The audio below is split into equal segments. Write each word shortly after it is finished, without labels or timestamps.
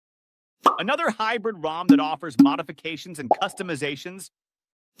Another hybrid ROM that offers modifications and customizations.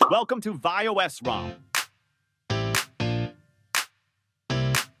 Welcome to VieOS ROM.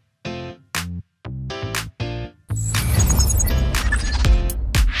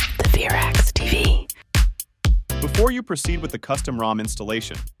 The VRX TV. Before you proceed with the custom ROM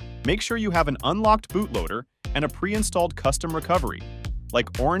installation, make sure you have an unlocked bootloader and a pre-installed custom recovery,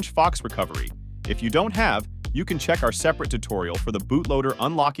 like Orange Fox Recovery. If you don't have, you can check our separate tutorial for the bootloader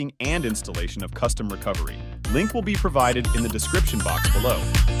unlocking and installation of custom recovery. Link will be provided in the description box below.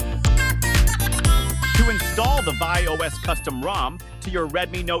 To install the VieOS custom ROM to your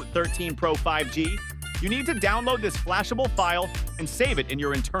Redmi Note 13 Pro 5G, you need to download this flashable file and save it in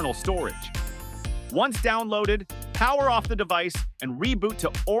your internal storage. Once downloaded, power off the device and reboot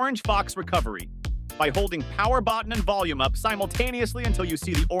to Orange Fox Recovery by holding power button and volume up simultaneously until you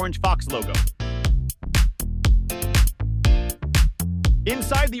see the Orange Fox logo.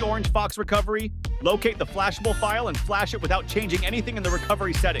 Inside the Orange Fox Recovery, locate the flashable file and flash it without changing anything in the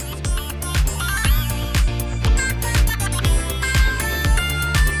recovery settings.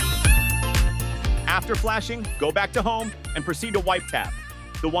 After flashing, go back to Home and proceed to Wipe tab,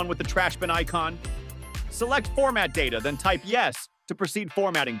 the one with the trash bin icon. Select Format Data, then type Yes to proceed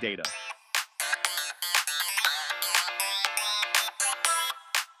formatting data.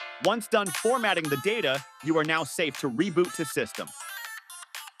 Once done formatting the data, you are now safe to reboot to system.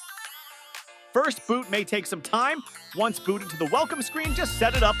 First boot may take some time. Once booted to the welcome screen, just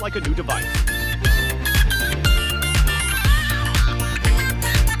set it up like a new device.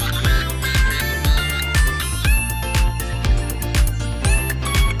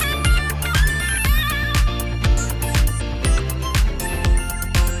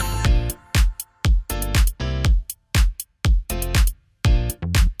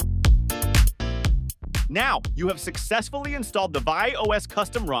 Now, you have successfully installed the VieOS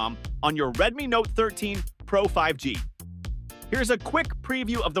custom ROM on your Redmi Note 13 Pro 5G. Here's a quick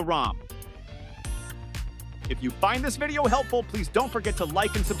preview of the ROM. If you find this video helpful, please don't forget to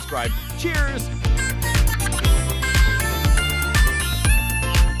like and subscribe. Cheers!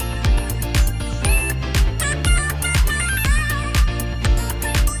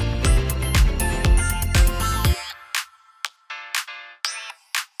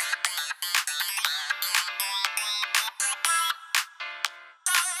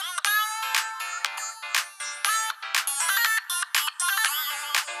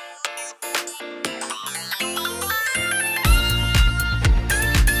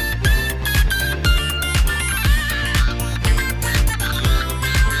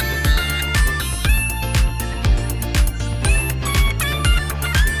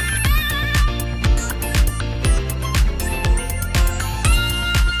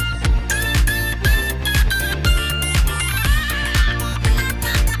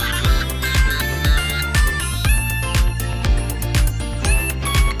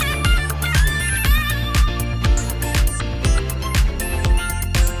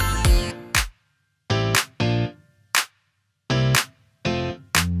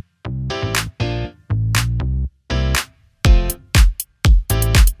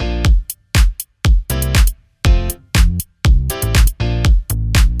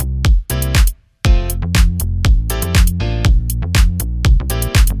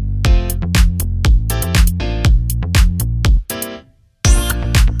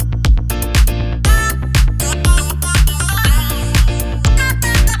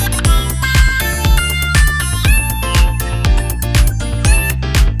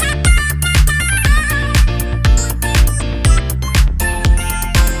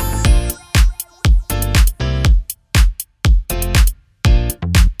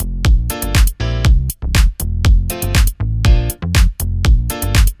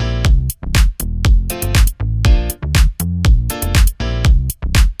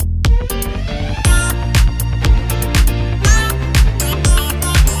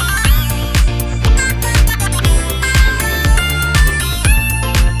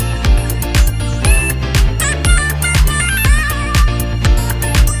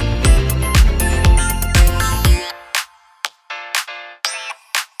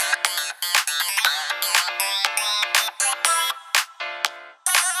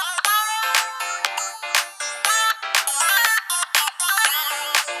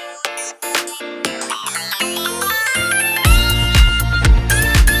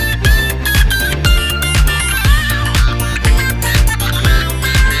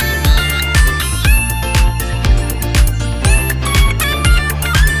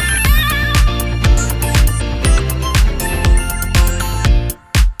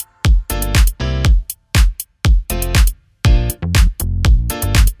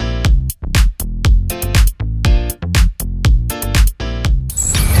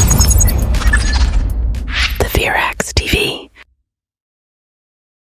 VieOS